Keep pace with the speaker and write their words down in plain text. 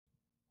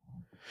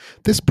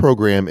This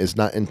program is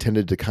not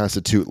intended to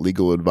constitute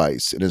legal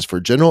advice and is for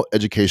general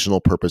educational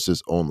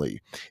purposes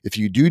only. If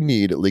you do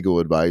need legal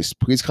advice,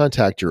 please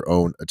contact your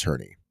own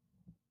attorney.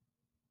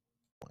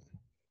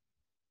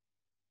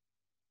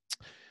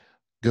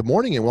 Good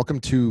morning and welcome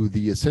to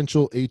the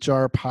Essential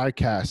HR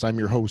Podcast. I'm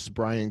your host,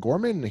 Brian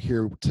Gorman,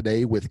 here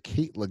today with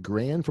Kate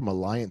LeGrand from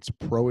Alliance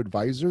Pro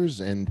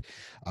Advisors. And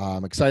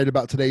I'm excited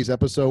about today's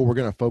episode. We're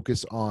going to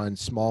focus on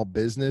small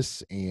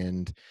business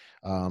and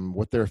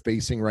what they're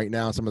facing right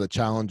now, some of the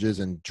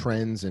challenges and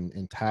trends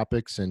and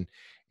topics. And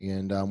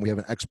we have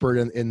an expert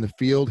in the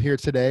field here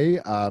today.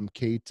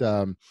 Kate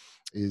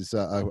is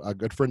a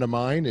good friend of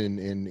mine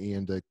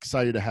and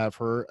excited to have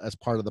her as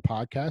part of the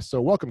podcast.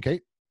 So welcome,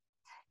 Kate.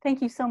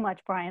 Thank you so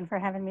much, Brian, for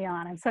having me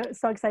on. I'm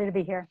so excited to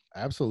be here.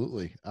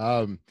 Absolutely.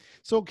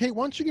 So Kate,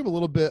 why don't you give a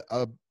little bit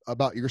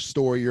about your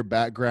story, your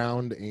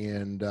background,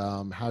 and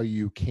how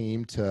you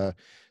came to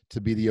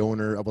be the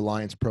owner of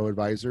Alliance Pro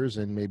Advisors,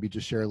 and maybe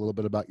just share a little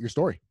bit about your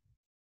story.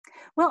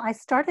 Well, I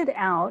started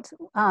out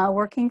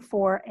working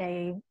for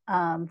a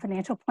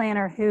financial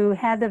planner who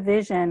had the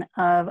vision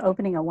of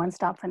opening a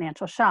one-stop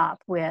financial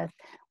shop with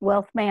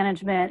wealth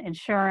management,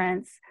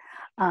 insurance,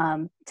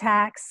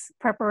 tax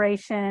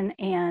preparation,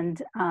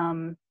 and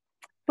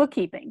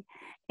bookkeeping,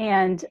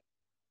 and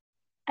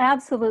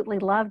absolutely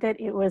loved it.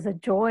 It was a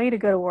joy to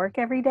go to work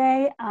every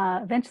day.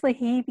 Eventually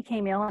he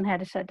became ill and had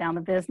to shut down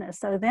the business.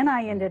 So then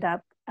I ended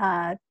up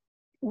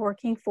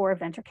working for a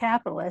venture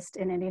capitalist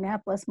in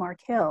Indianapolis, Mark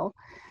Hill,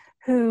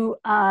 who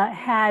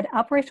had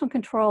operational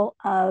control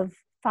of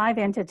 5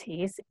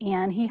 entities,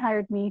 and he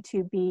hired me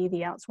to be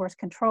the outsourced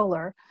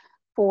controller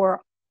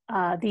for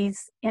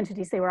these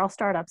entities. They were all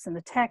startups in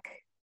the tech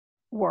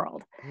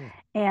world.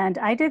 And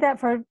I did that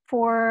for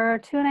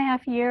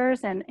 2.5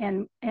 years,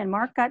 and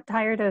Mark got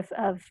tired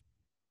of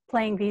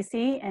playing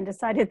VC and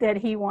decided that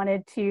he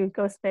wanted to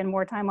go spend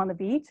more time on the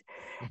beach.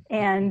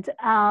 And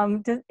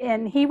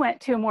he went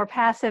to a more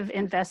passive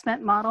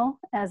investment model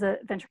as a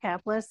venture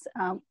capitalist,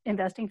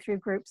 investing through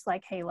groups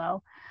like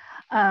Halo.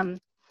 So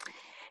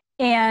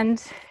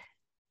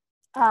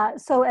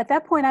at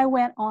that point, I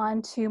went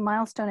on to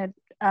Milestone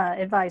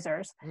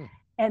Advisors,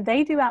 and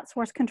they do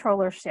outsourced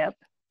controllership.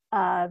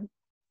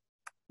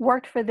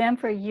 Worked for them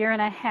for 1.5 years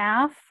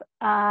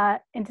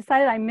and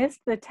decided I missed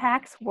the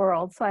tax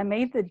world. So I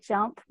made the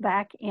jump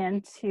back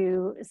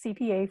into a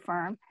CPA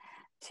firm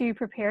to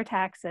prepare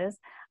taxes.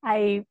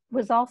 I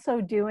was also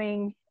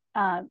doing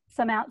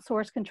some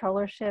outsourced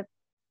controllership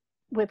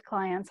with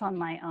clients on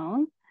my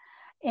own.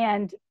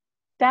 And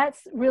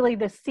that's really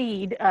the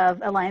seed of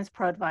Alliance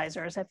Pro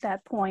Advisors. At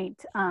that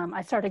point,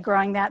 I started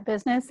growing that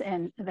business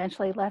and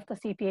eventually left the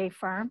CPA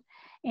firm.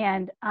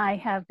 And I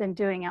have been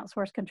doing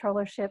outsourced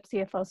controllership,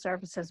 CFO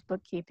services,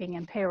 bookkeeping,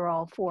 and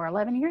payroll for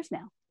 11 years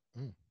now.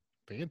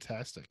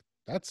 Fantastic.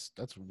 That's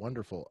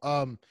wonderful.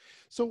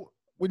 So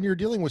when you're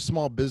dealing with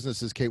small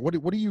businesses, Kate, what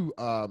do you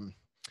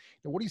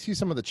see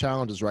some of the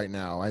challenges right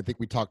now? I think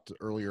we talked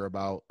earlier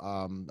about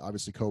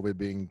obviously COVID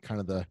being kind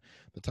of the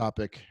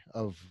topic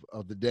of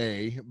the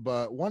day,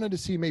 but wanted to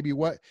see maybe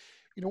what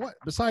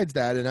besides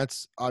that, and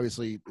that's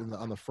obviously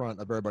on the front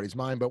of everybody's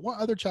mind, but what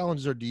other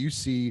challenges do you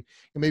see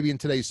maybe in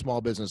today's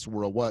small business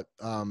world, what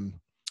some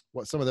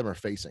of them are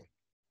facing?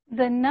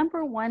 The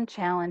number one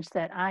challenge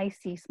that I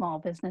see small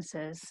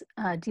businesses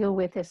deal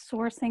with is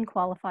sourcing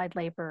qualified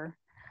labor.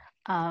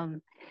 Money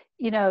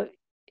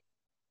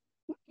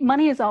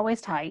is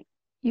always tight.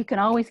 You can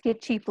always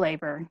get cheap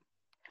labor,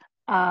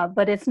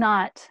 but it's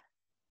not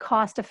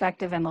cost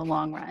effective in the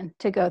long run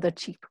to go the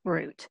cheap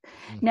route.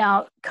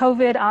 Now,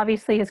 COVID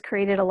obviously has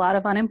created a lot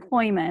of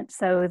unemployment,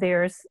 so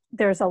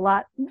there's a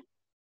lot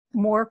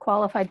more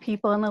qualified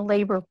people in the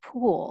labor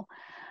pool,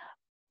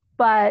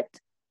 but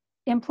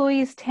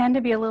employees tend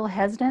to be a little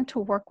hesitant to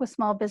work with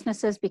small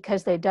businesses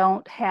because they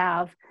don't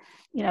have,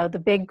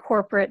 the big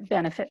corporate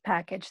benefit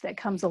package that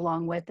comes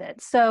along with it.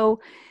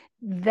 So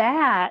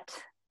that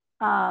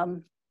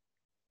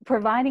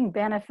providing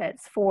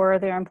benefits for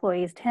their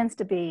employees tends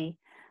to be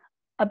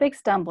a big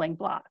stumbling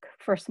block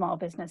for small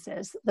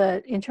businesses.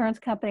 The insurance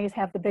companies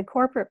have the big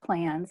corporate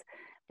plans,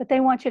 but they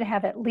want you to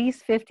have at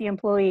least 50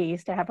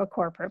 employees to have a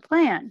corporate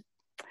plan.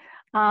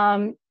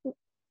 I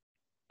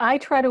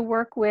try to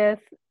work with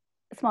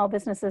small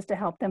businesses to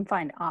help them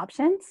find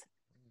options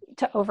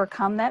to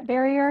overcome that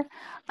barrier.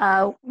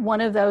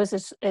 One of those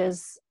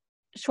is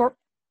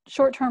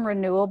short-term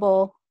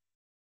renewable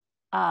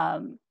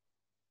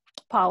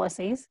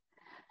policies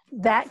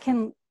that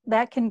can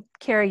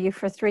carry you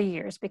for 3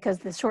 years, because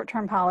the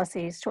short-term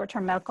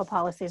medical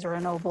policies are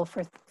renewable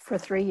for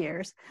 3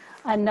 years.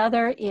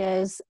 Another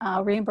is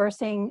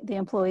reimbursing the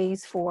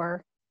employees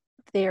for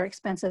their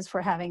expenses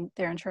for having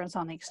their insurance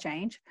on the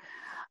exchange.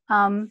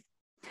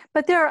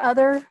 But there are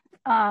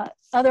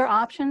other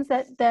options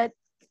that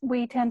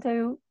we tend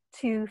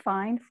to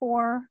find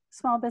for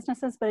small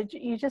businesses, but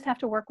you just have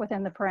to work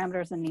within the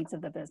parameters and needs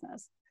of the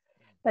business.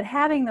 But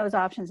having those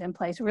options in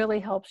place really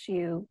helps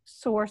you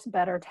source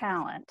better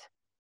talent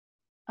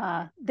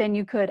than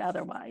you could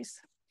otherwise.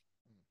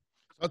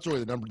 That's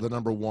really the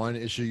number one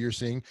issue you're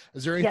seeing.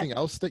 Is there Yes. anything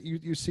else that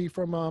you see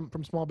from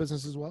small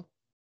business as well?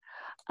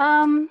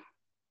 Um,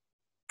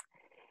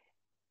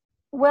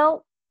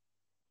 well,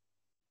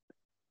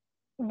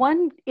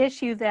 one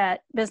issue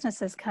that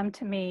businesses come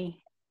to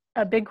me,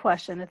 a big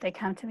question that they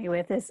come to me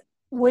with is,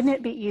 wouldn't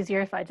it be easier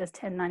if I just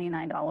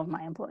 1099'd all of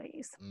my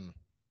employees? Mm,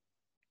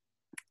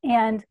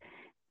 And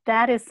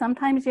that is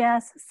sometimes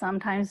yes,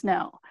 sometimes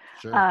no.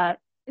 sure.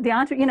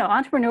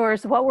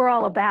 Entrepreneurs, what we're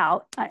all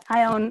about.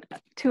 I own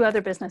two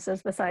other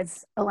businesses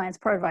besides Alliance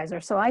Pro Advisor,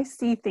 so I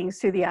see things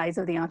through the eyes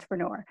of the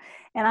entrepreneur,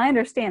 and I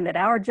understand that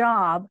our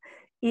job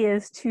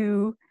is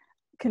to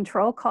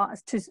control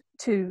costs,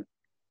 to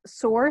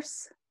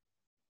source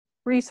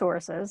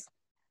resources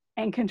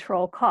and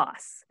control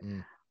costs.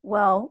 Mm,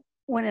 Well,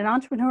 when an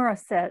entrepreneur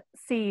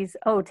sees,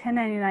 oh,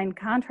 1099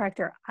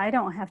 contractor, I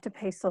don't have to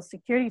pay Social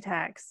Security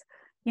tax,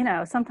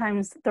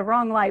 sometimes the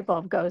wrong light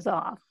bulb goes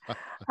off.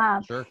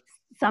 sure.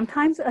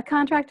 Sometimes a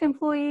contract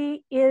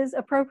employee is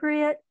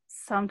appropriate,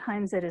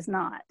 sometimes it is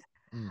not.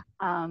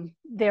 Mm,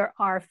 There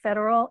are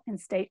federal and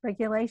state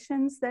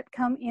regulations that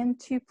come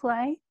into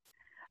play,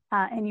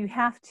 and you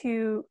have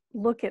to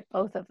look at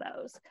both of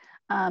those.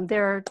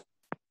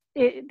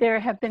 There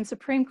have been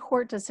Supreme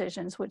Court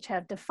decisions which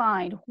have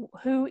defined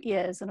who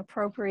is an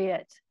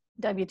appropriate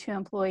W-2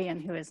 employee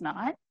and who is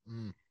not.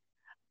 mm,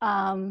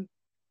 Um,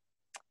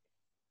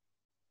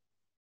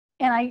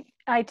 and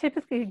I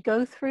typically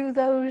go through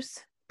those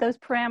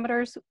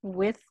parameters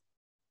with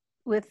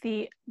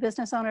the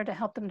business owner to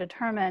help them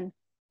determine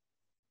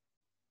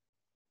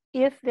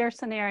if their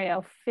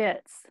scenario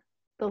fits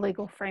the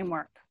legal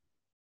framework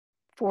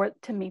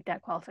to meet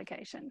that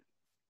qualification.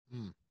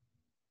 mm.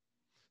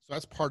 So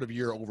that's part of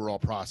your overall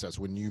process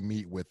when you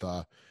meet with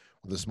a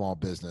small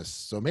business.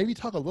 So maybe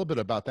talk a little bit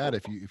about that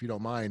if you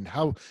don't mind.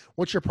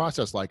 What's your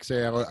process like?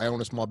 Say I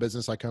own a small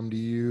business, I come to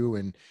you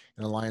and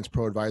Alliance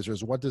Pro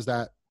Advisors. What does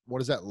that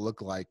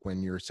look like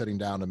when you're sitting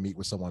down to meet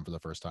with someone for the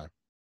first time?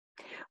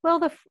 Well,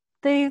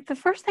 the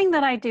first thing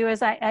that I do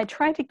is I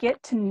try to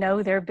get to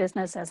know their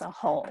business as a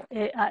whole.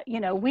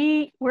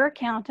 We're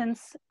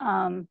accountants,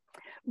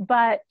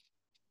 but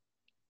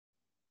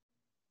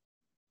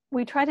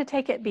we try to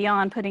take it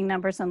beyond putting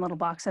numbers in little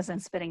boxes and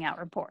spitting out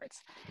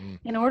reports. Mm,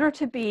 In order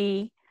to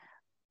be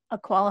a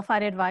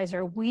qualified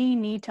advisor, we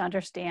need to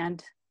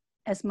understand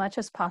as much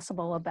as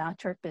possible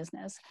about your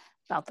business,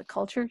 about the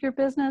culture of your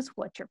business,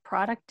 what your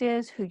product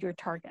is, who your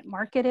target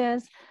market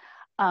is,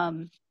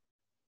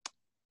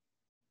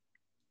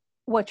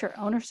 what your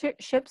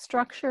ownership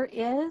structure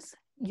is,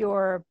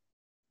 your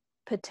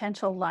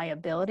potential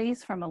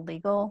liabilities from a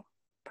legal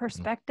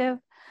perspective.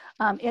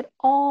 It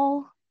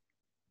all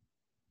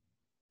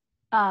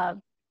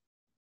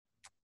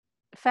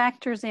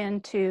factors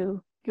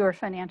into your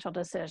financial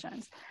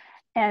decisions.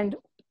 And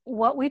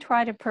what we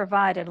try to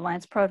provide at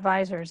Alliance Pro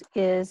Advisors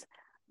is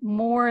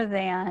more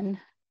than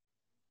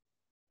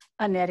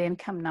a net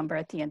income number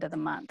at the end of the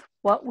month.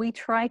 What we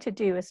try to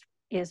do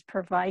is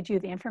provide you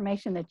the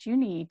information that you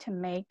need to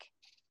make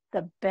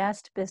the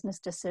best business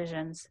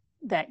decisions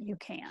that you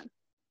can.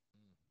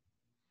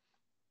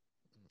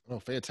 Oh,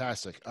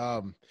 fantastic.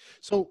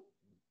 So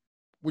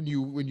when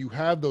you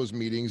have those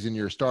meetings and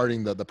you're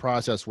starting the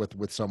process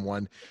with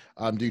someone,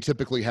 do you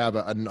typically have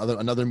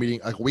another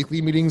meeting, like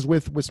weekly meetings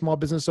with small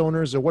business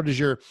owners,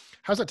 or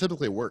how's that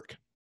typically work?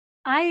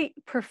 I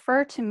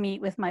prefer to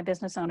meet with my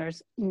business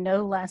owners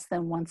no less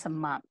than once a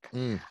month.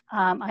 Mm,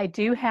 I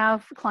do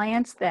have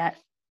clients that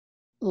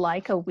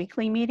like a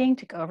weekly meeting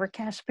to go over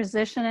cash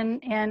position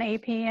and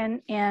AP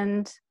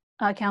and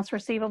accounts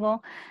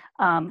receivable.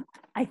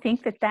 I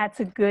think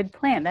that's a good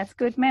plan. That's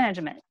good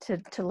management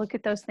to look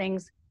at those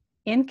things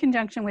in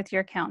conjunction with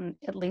your accountant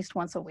at least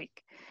once a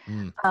week.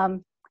 mm,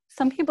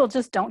 Some people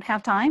just don't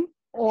have time,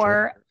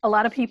 or sure. a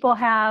lot of people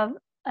have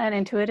an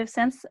intuitive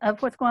sense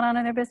of what's going on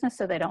in their business,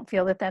 so they don't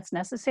feel that that's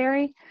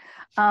necessary.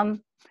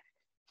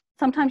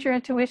 Sometimes your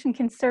intuition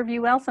can serve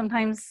you well.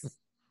 Sometimes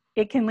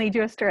it can lead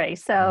you astray.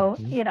 So,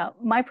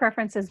 Mhm. my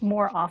preference is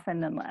more often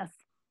than less.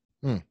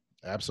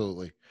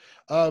 Absolutely.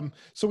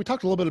 So we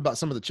talked a little bit about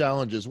some of the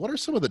challenges. What are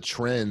some of the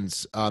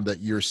trends that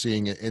you're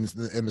seeing in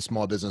the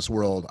small business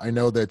world? I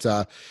know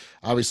that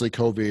obviously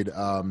COVID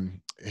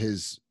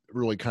has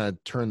really kind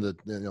of turned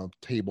the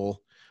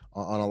table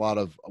on a lot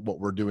of what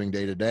we're doing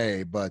day to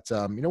day. But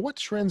what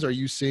trends are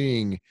you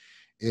seeing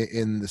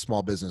in the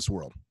small business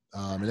world?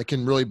 And it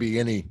can really be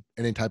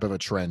any type of a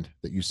trend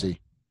that you see.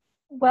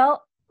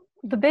 Well,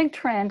 the big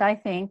trend, I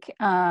think,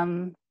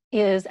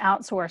 is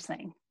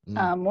outsourcing.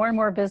 Mm, More and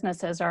more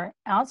businesses are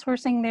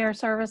outsourcing their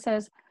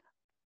services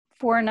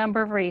for a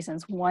number of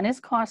reasons. One is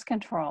cost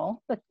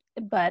control,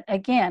 but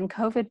again,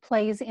 COVID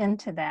plays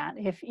into that.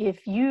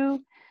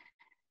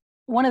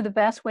 One of the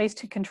best ways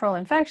to control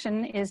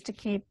infection is to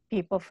keep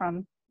people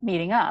from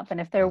meeting up, and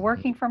if they're mhm.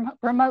 working from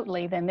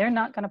remotely, then they're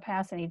not going to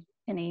pass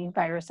any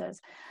viruses,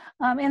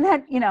 and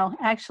that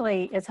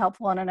actually is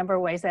helpful in a number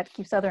of ways. That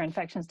keeps other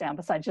infections down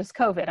besides just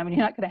COVID. I mean,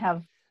 you're not going to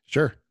have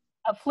Sure.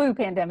 a flu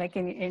pandemic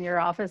in your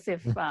office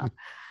if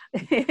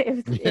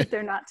if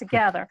they're not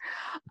together.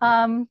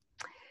 Um,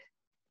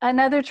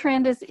 Another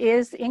trend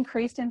is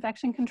increased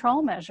infection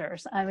control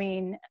measures. I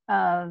mean,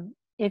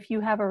 if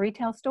you have a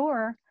retail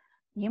store,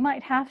 you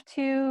might have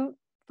to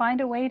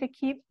find a way to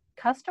keep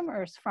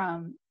customers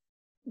from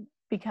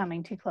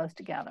becoming too close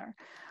together.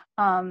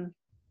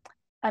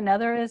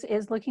 Another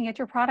is looking at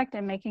your product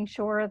and making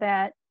sure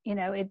that, you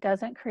know, it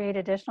doesn't create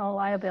additional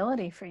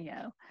liability for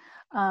you.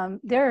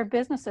 There are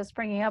businesses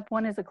springing up.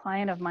 One is a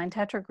client of mine,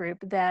 Tetra Group,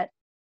 that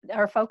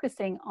are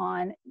focusing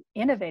on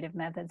innovative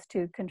methods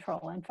to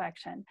control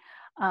infection.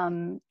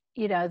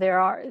 You know, there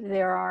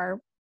are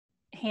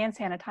hand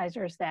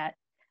sanitizers that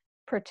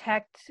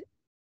protect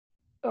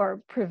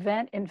or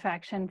prevent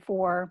infection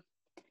for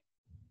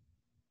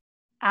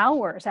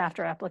hours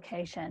after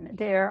application.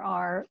 There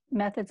are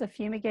methods of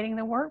fumigating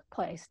the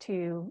workplace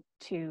to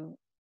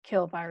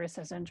kill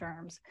viruses and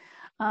germs.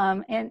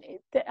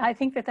 I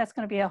think that that's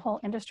going to be a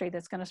whole industry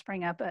that's going to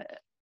spring up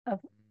of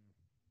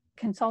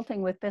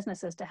consulting with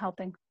businesses to help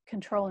them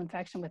control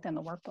infection within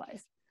the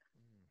workplace.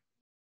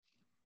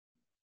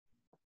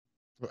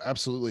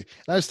 Absolutely.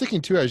 And I was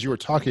thinking too, as you were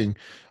talking,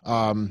 you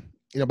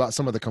know, about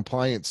some of the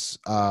compliance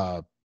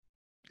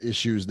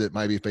issues that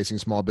might be facing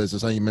small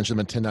business. I know you mentioned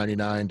them in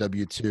 1099,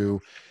 W-2.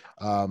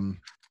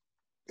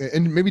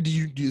 And maybe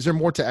is there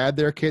more to add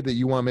there, Kate, that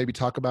you want to maybe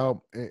talk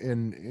about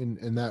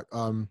in that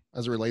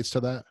as it relates to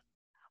that?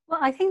 Well,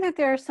 I think that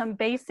there are some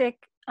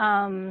basic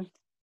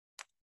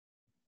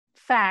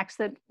facts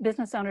that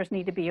business owners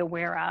need to be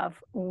aware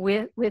of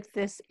with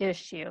this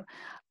issue.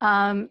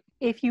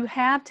 If you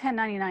have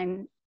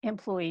 1099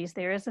 employees,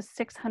 there is a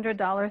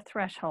 $600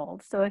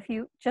 threshold. So if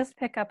you just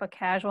pick up a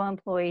casual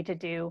employee to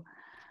do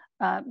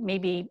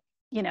maybe,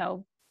 you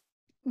know,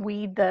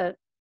 weed the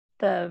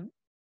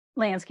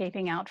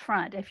landscaping out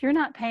front, if you're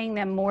not paying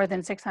them more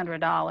than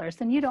 $600,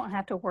 then you don't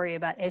have to worry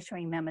about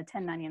issuing them a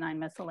 1099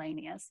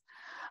 miscellaneous.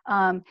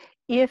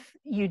 If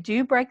you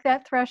do break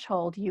that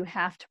threshold, you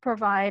have to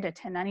provide a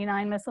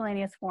 1099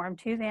 miscellaneous form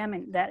to them,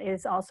 and that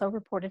is also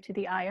reported to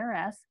the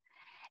IRS.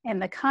 And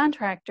the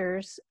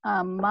contractors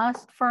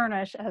must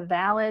furnish a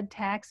valid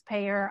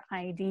taxpayer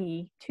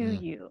ID to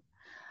you.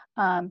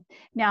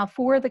 Now,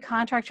 for the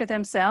contractor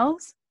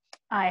themselves,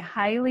 I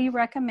highly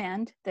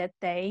recommend that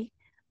they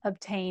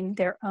obtain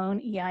their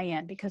own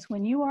EIN, because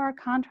when you are a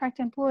contract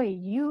employee,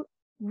 you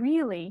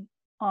really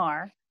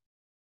are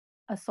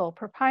a sole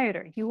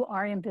proprietor. You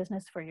are in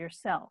business for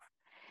yourself.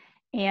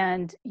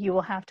 And you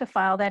will have to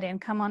file that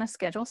income on a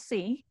Schedule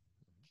C,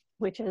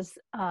 which is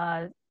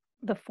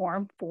the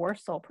form for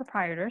sole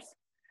proprietors.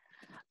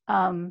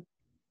 And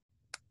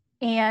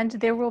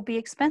there will be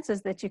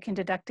expenses that you can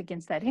deduct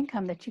against that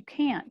income that you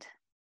can't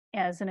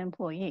as an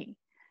employee.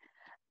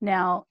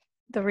 Now,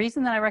 the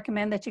reason that I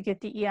recommend that you get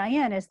the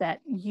EIN is that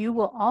you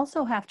will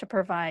also have to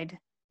provide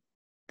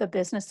the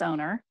business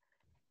owner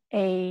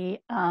a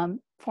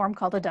form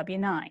called a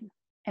W-9.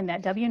 And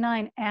that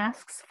W-9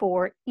 asks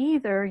for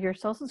either your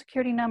Social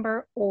Security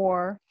number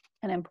or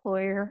an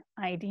employer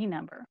ID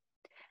number.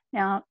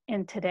 Now,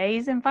 in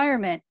today's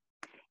environment,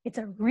 it's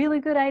a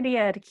really good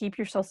idea to keep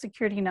your Social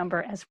Security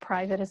number as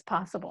private as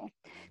possible.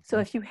 So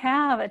if you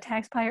have a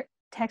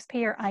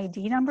taxpayer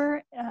ID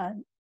number,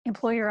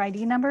 employer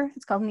ID number,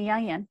 it's called an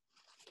EIN,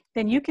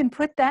 then you can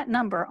put that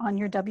number on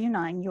your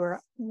W-9. You're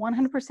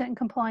 100% in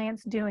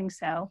compliance doing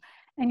so,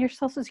 and your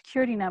Social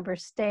Security number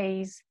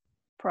stays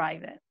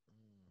private.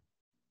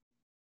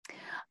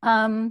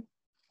 Now,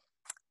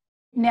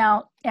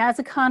 as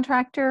a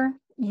contractor,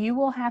 you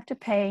will have to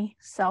pay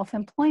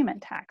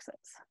self-employment taxes.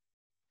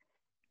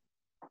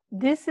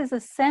 This is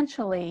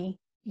essentially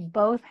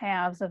both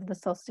halves of the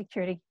Social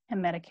Security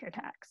and Medicare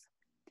tax.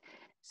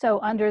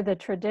 So under the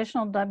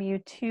traditional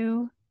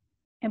W-2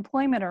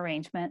 employment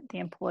arrangement, the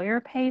employer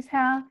pays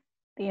half,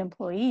 the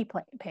employee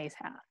pays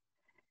half.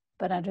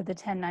 But under the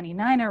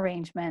 1099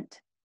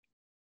 arrangement,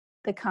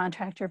 the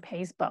contractor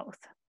pays both.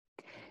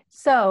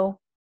 So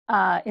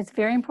it's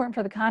very important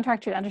for the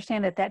contractor to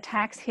understand that that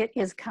tax hit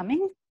is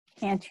coming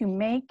and to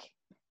make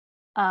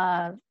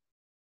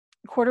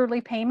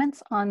quarterly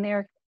payments on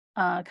their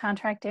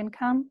contract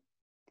income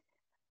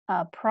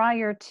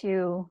prior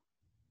to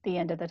the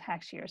end of the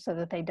tax year so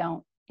that they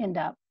don't end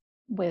up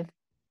with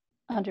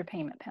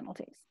underpayment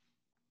penalties.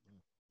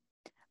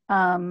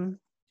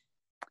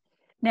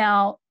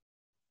 Now,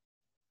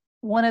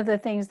 one of the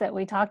things that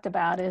we talked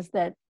about is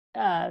that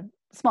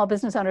small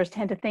business owners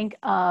tend to think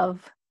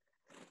of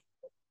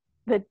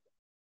the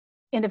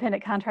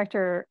independent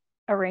contractor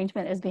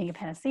arrangement as being a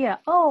panacea.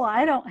 Oh,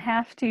 I don't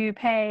have to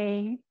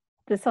pay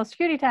the Social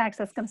Security tax.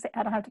 That's going to say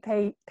I don't have to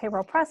pay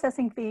payroll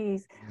processing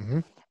fees.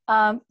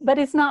 But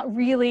it's not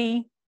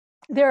really,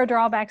 there are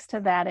drawbacks to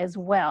that as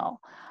well.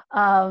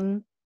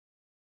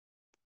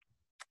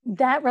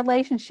 That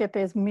relationship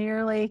is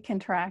merely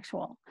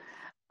contractual.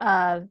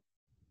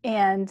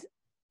 And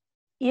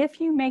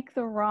if you make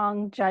the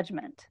wrong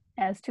judgment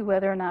as to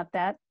whether or not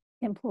that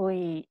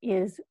employee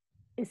is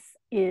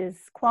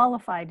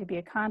qualified to be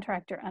a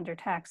contractor under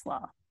tax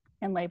law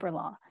and labor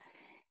law,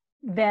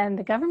 then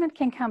the government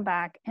can come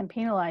back and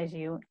penalize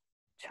you,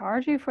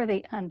 charge you for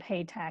the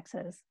unpaid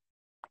taxes,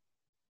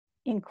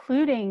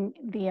 including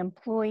the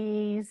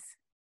employees'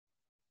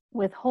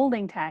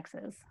 withholding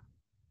taxes,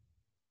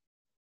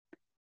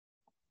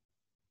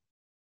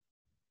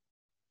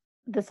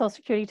 the Social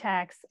Security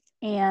tax,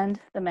 and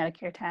the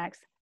Medicare tax.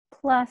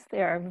 Plus,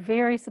 there are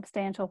very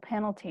substantial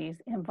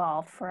penalties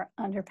involved for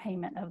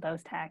underpayment of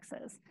those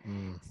taxes.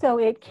 So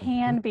it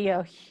can be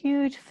a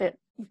huge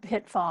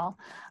pitfall.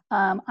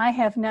 I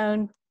have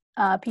known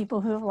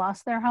people who have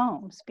lost their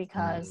homes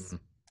because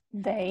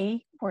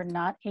they were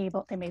not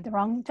able, they made the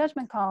wrong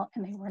judgment call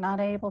and they were not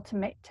able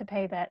to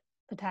pay the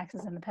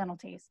taxes and the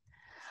penalties.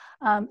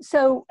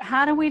 So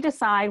how do we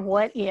decide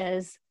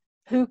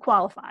who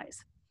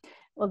qualifies?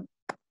 Well,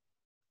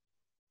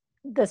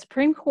 the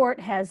Supreme Court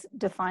has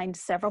defined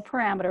several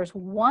parameters.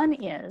 One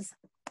is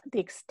the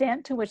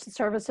extent to which the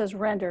services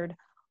rendered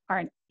are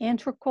an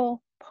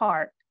integral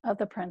part of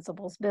the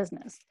principal's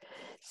business.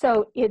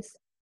 So it's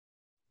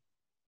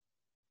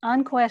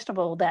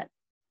unquestionable that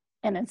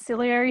an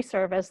ancillary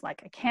service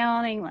like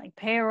accounting, like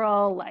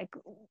payroll, like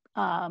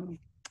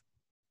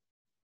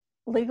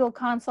legal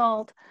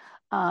consult,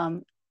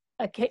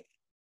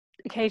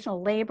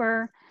 occasional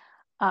labor,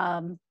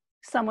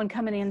 someone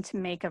coming in to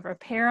make a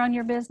repair on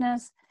your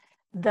business,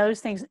 those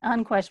things,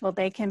 unquestionable,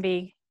 they can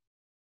be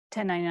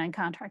 1099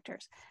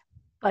 contractors.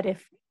 But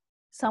if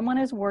someone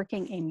is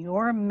working in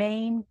your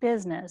main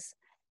business,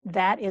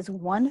 that is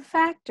one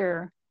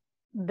factor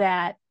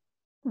that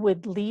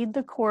would lead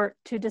the court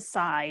to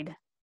decide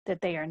that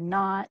they are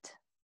not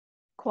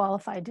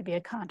qualified to be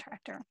a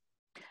contractor.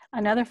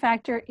 Another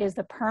factor is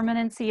the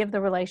permanency of the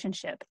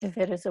relationship. If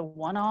it is a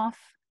one-off,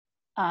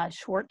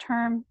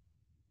 short-term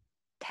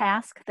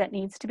task that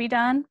needs to be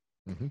done,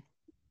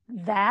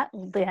 that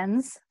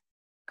lends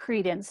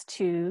credence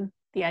to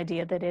the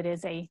idea that it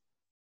is a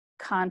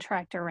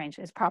contract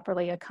arrangement, is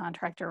properly a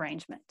contract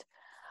arrangement.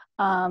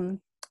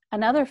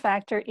 Another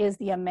factor is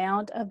the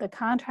amount of the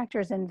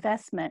contractor's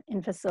investment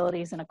in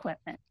facilities and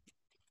equipment.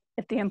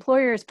 If the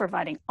employer is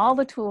providing all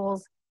the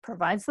tools,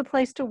 provides the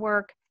place to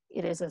work,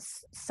 it is a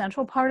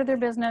central part of their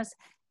business,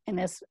 and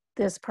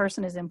this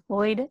person is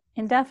employed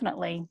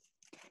indefinitely,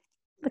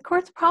 the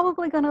court's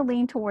probably going to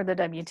lean toward the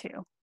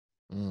W-2.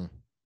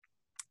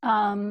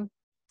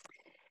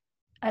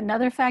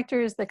 Another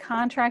factor is the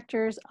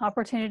contractor's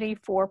opportunity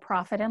for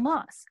profit and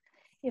loss.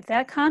 If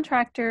that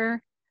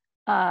contractor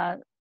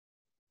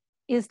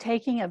is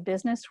taking a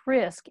business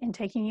risk in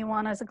taking you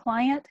on as a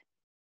client,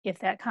 if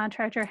that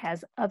contractor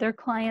has other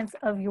clients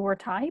of your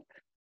type,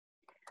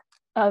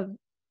 of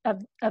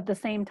the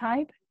same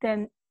type,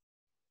 then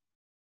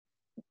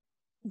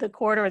the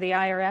court or the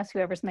IRS,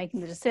 whoever's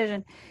making the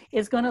decision,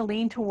 is going to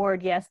lean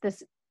toward, yes,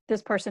 this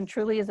person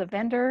truly is a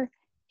vendor.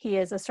 He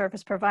is a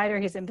service provider.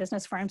 He's in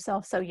business for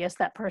himself. So yes,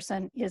 that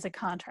person is a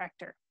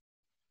contractor.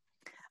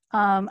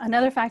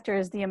 Another factor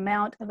is the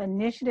amount of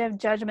initiative,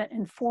 judgment,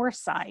 and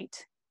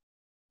foresight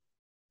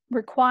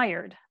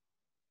required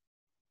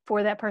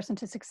for that person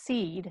to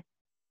succeed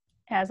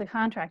as a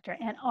contractor.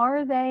 And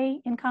are they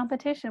in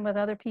competition with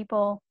other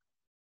people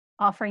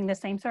offering the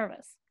same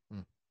service?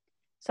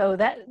 So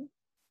that,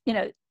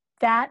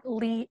 that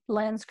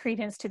lends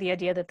credence to the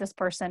idea that this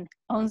person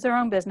owns their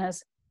own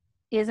business,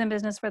 is in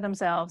business for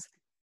themselves.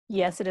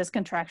 Yes, it is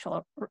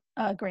contractual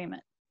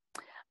agreement.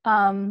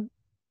 And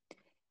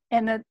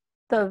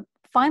the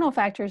final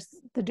factor is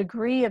the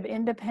degree of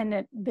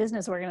independent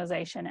business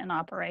organization and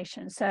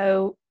operation.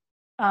 So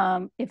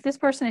if this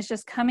person is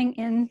just coming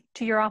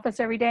into your office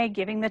every day,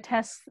 giving the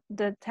tasks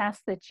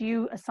that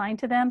you assign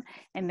to them,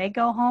 and they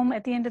go home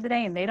at the end of the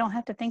day and they don't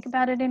have to think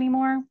about it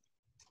anymore,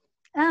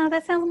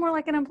 that sounds more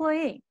like an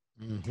employee.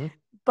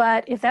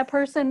 But if that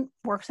person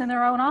works in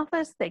their own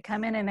office, they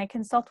come in and they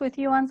consult with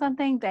you on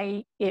something,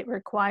 it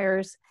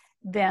requires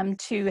them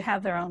to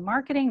have their own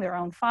marketing, their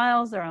own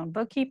files, their own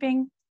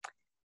bookkeeping,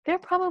 they're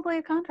probably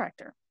a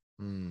contractor.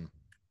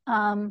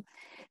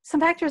 Some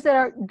factors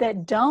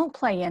that don't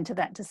play into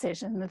that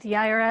decision that the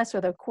IRS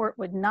or the court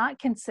would not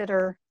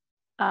consider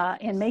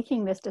in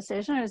making this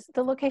decision is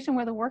the location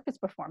where the work is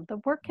performed. The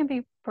work can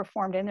be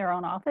performed in their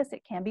own office.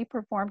 It can be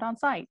performed on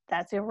site.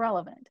 That's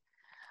irrelevant.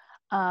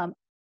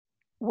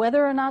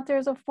 Whether or not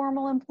there's a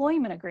formal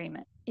employment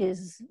agreement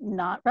is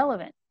not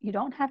relevant. You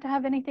don't have to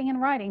have anything in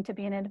writing to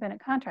be an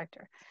independent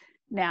contractor.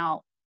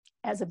 Now,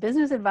 as a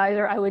business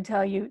advisor, I would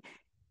tell you,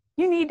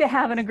 you need to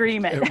have an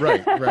agreement.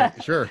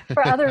 Right, sure.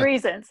 For other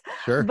reasons.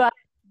 Sure. But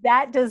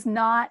that does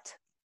not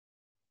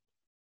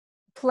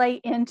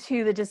play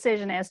into the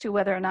decision as to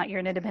whether or not you're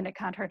an independent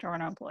contractor or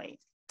an employee.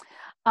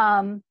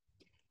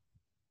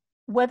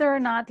 Whether or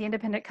not the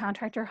independent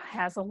contractor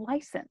has a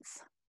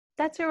license,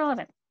 that's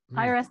irrelevant.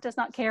 IRS does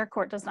not care,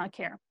 court does not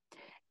care.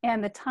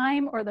 And the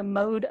time or the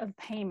mode of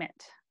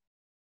payment,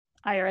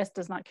 IRS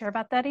does not care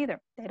about that either.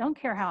 They don't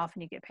care how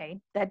often you get paid.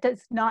 That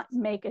does not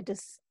make a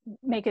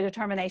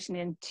determination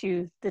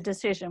into the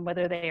decision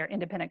whether they are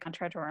independent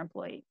contractor or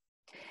employee.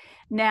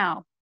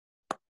 Now,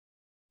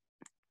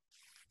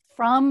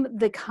 from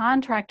the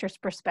contractor's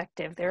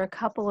perspective, there are a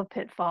couple of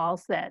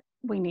pitfalls that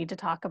we need to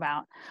talk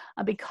about.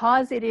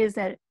 Because it is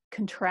a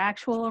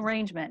contractual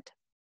arrangement,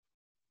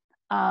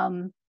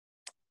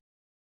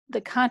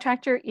 the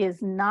contractor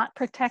is not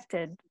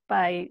protected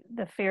by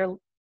the Fair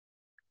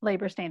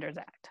Labor Standards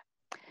Act.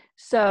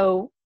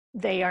 So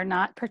they are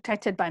not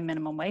protected by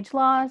minimum wage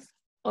laws,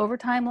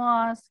 overtime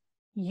laws,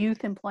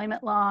 youth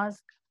employment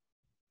laws.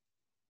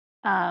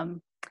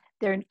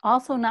 They're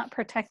also not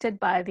protected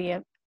by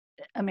the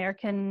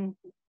Americans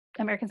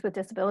with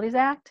Disabilities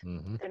Act.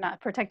 Mm-hmm. They're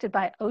not protected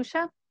by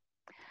OSHA.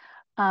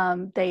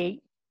 They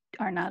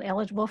are not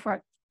eligible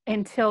for,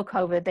 until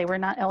COVID, they were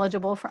not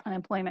eligible for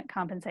unemployment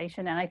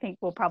compensation. And I think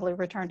we'll probably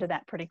return to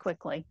that pretty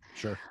quickly.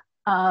 Sure.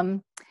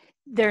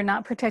 They're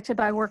not protected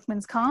by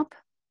workman's comp,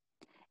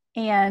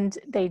 and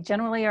they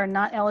generally are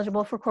not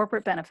eligible for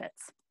corporate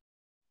benefits.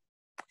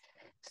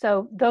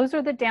 So those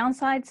are the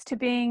downsides to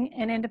being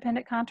an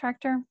independent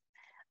contractor.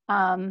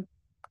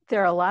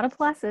 There are a lot of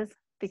pluses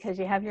because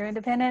you have your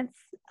independence,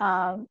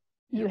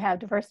 you have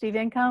diversity of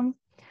income.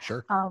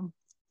 Sure.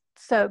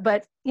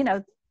 But you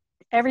know,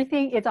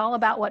 everything, it's all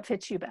about what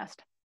fits you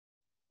best.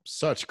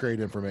 Such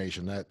great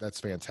information. That's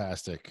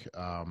fantastic.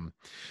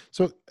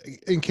 So,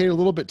 and Kate, a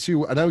little bit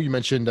too, I know you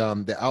mentioned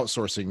the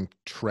outsourcing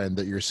trend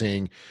that you're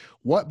seeing.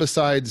 What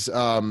besides,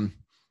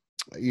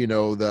 you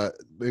know, the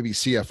maybe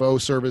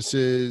CFO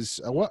services,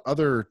 what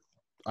other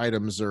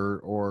items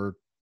or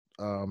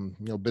you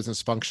know,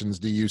 business functions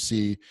do you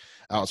see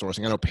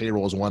outsourcing? I know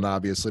payroll is one,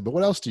 obviously, but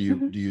what else do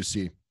you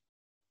see?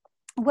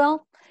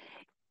 Well,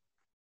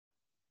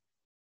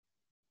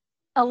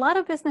 a lot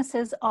of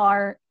businesses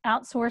are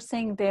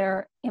outsourcing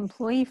their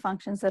employee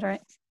functions that are an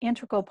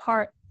integral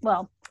part.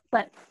 Well,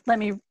 let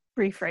me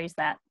rephrase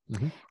that.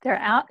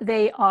 Mm-hmm.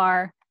 They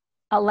are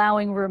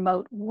allowing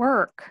remote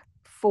work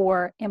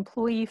for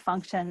employee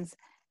functions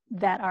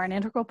that are an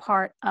integral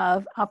part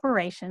of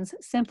operations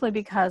simply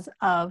because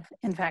of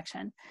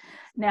infection.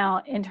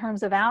 Now, in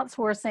terms of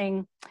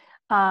outsourcing,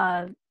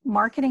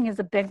 marketing is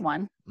a big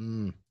one.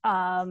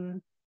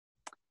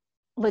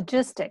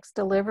 Logistics,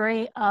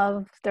 delivery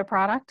of their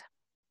product.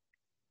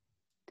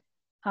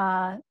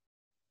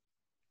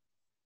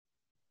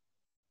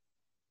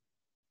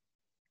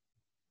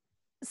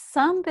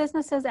 Some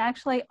businesses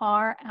actually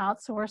are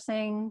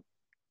outsourcing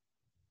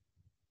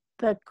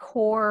the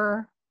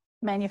core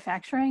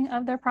manufacturing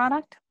of their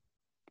product.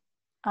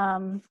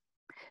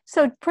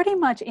 So pretty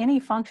much any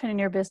function in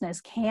your business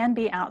can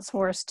be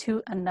outsourced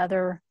to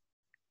another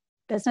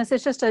business.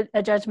 It's just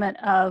a judgment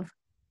of,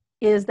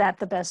 is that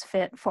the best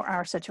fit for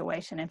our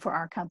situation and for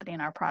our company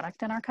and our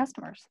product and our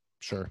customers?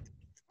 Sure.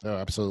 Oh,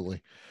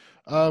 absolutely.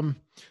 So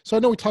I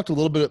know we talked a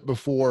little bit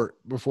before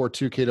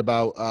too, Kate,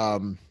 about,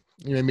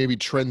 you know, maybe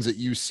trends that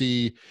you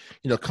see,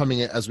 you know,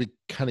 coming as we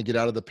kind of get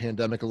out of the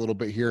pandemic a little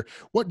bit here.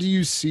 What do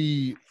you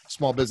see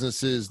small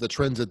businesses, the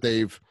trends that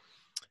they've,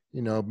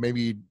 you know,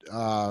 maybe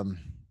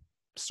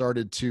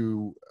started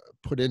to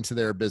put into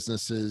their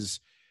businesses,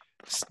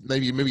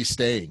 maybe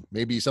staying,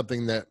 maybe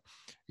something that,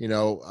 you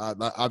know,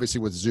 obviously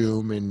with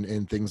Zoom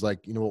and things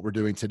like, you know, what we're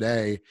doing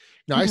today, you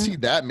know, I see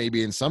that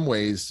maybe in some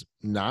ways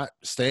not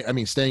staying. I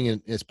mean,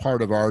 staying is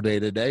part of our day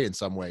to day in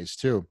some ways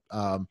too.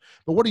 But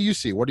what do you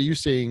see? What are you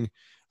seeing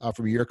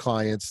from your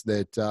clients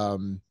that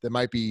that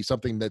might be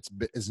something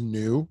is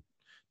new,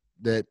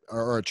 that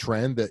or a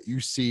trend that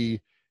you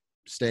see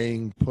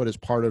staying put as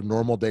part of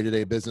normal day to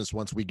day business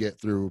once we get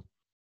through,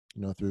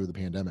 you know, through the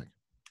pandemic?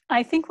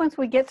 I think once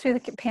we get through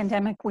the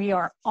pandemic, we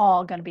are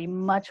all going to be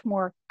much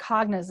more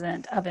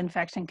cognizant of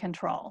infection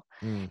control.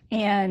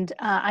 And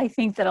I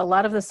think that a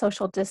lot of the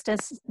social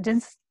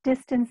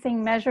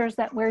distancing measures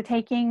that we're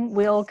taking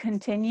will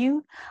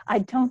continue. I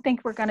don't think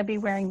we're going to be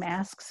wearing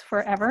masks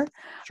forever,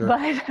 but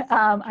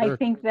I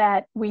think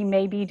that we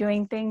may be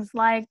doing things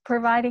like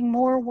providing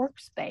more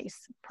workspace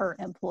per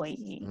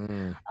employee.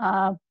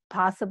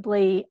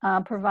 Possibly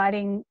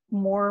providing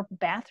more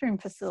bathroom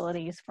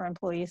facilities for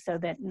employees so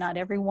that not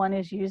everyone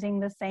is using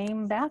the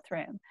same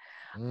bathroom.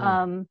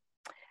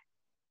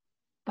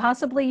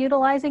 Possibly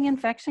utilizing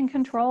infection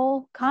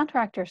control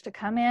contractors to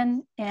come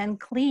in and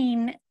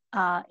clean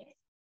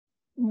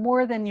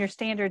more than your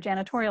standard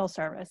janitorial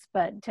service,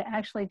 but to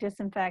actually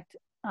disinfect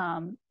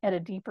at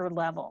a deeper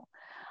level.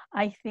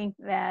 I think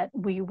that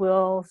we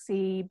will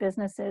see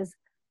businesses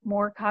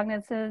more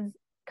cognizant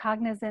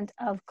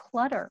of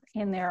clutter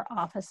in their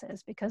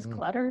offices, because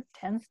clutter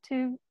tends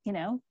to, you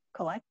know,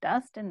 collect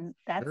dust, and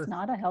that's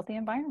not a healthy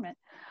environment.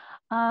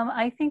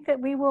 I think that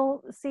we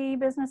will see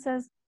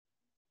businesses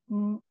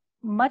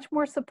much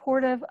more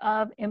supportive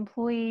of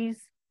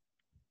employees'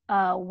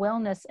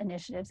 wellness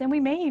initiatives, and we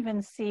may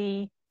even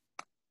see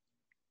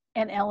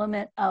an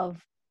element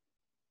of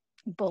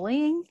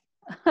bullying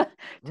to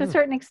a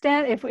certain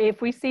extent.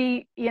 If we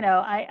see, you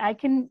know, I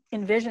can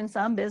envision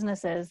some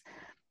businesses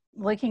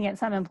looking at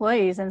some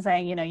employees and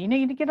saying, you know, you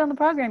need to get on the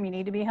program, you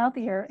need to be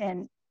healthier,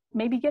 and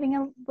maybe getting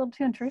a little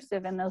too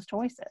intrusive in those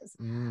choices.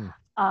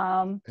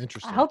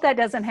 Interesting. I hope that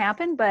doesn't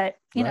happen, but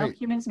you know,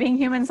 humans being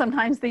human,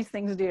 sometimes these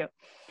things do.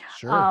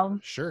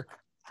 Sure.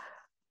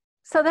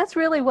 So that's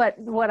really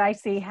what I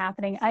see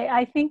happening.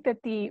 I think that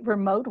the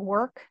remote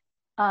work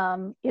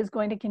is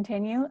going to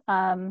continue.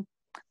 I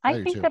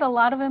think that a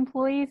lot of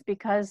employees,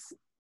 because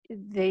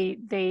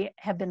they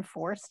have been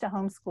forced to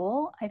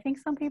homeschool. I think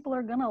some people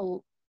are going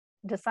to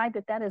decide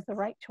that that is the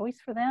right choice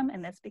for them,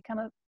 and that's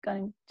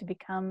going to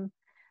become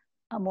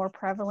a more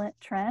prevalent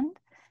trend.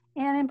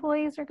 And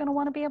employees are going to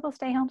want to be able to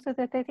stay home so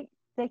that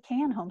they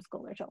can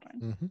homeschool their children.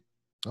 Mm-hmm.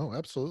 Oh,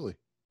 absolutely.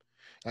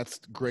 That's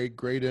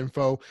great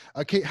info.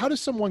 Kate, how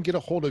does someone get a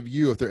hold of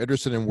you if they're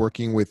interested in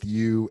working with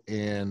you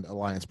and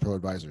Alliance Pro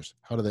Advisors?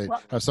 How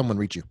does someone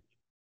reach you?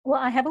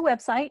 Well, I have a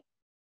website,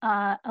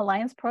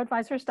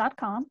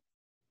 allianceproadvisors.com.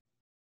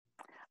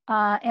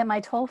 And my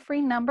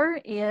toll-free number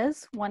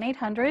is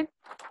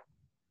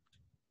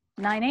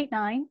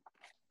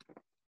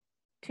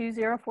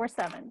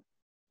 1-800-989-2047.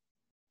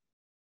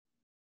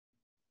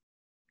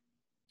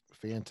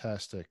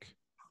 Fantastic.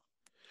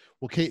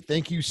 Well, Kate,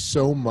 thank you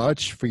so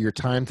much for your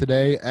time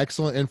today.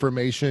 Excellent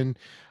information.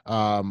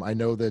 I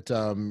know that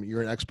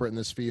you're an expert in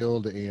this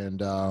field,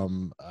 and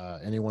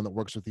anyone that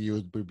works with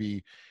you would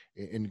be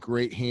in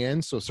great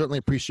hands. So certainly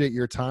appreciate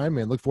your time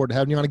and look forward to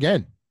having you on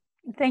again.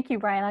 Thank you,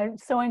 Brian. I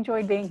so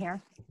enjoyed being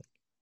here.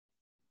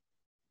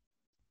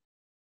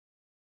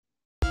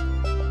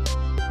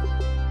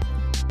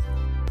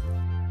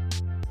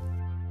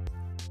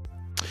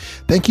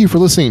 Thank you for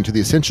listening to the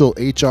Essential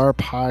HR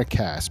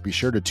Podcast. Be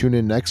sure to tune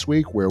in next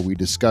week where we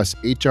discuss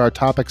HR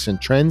topics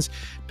and trends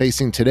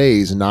facing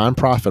today's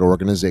nonprofit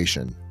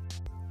organization.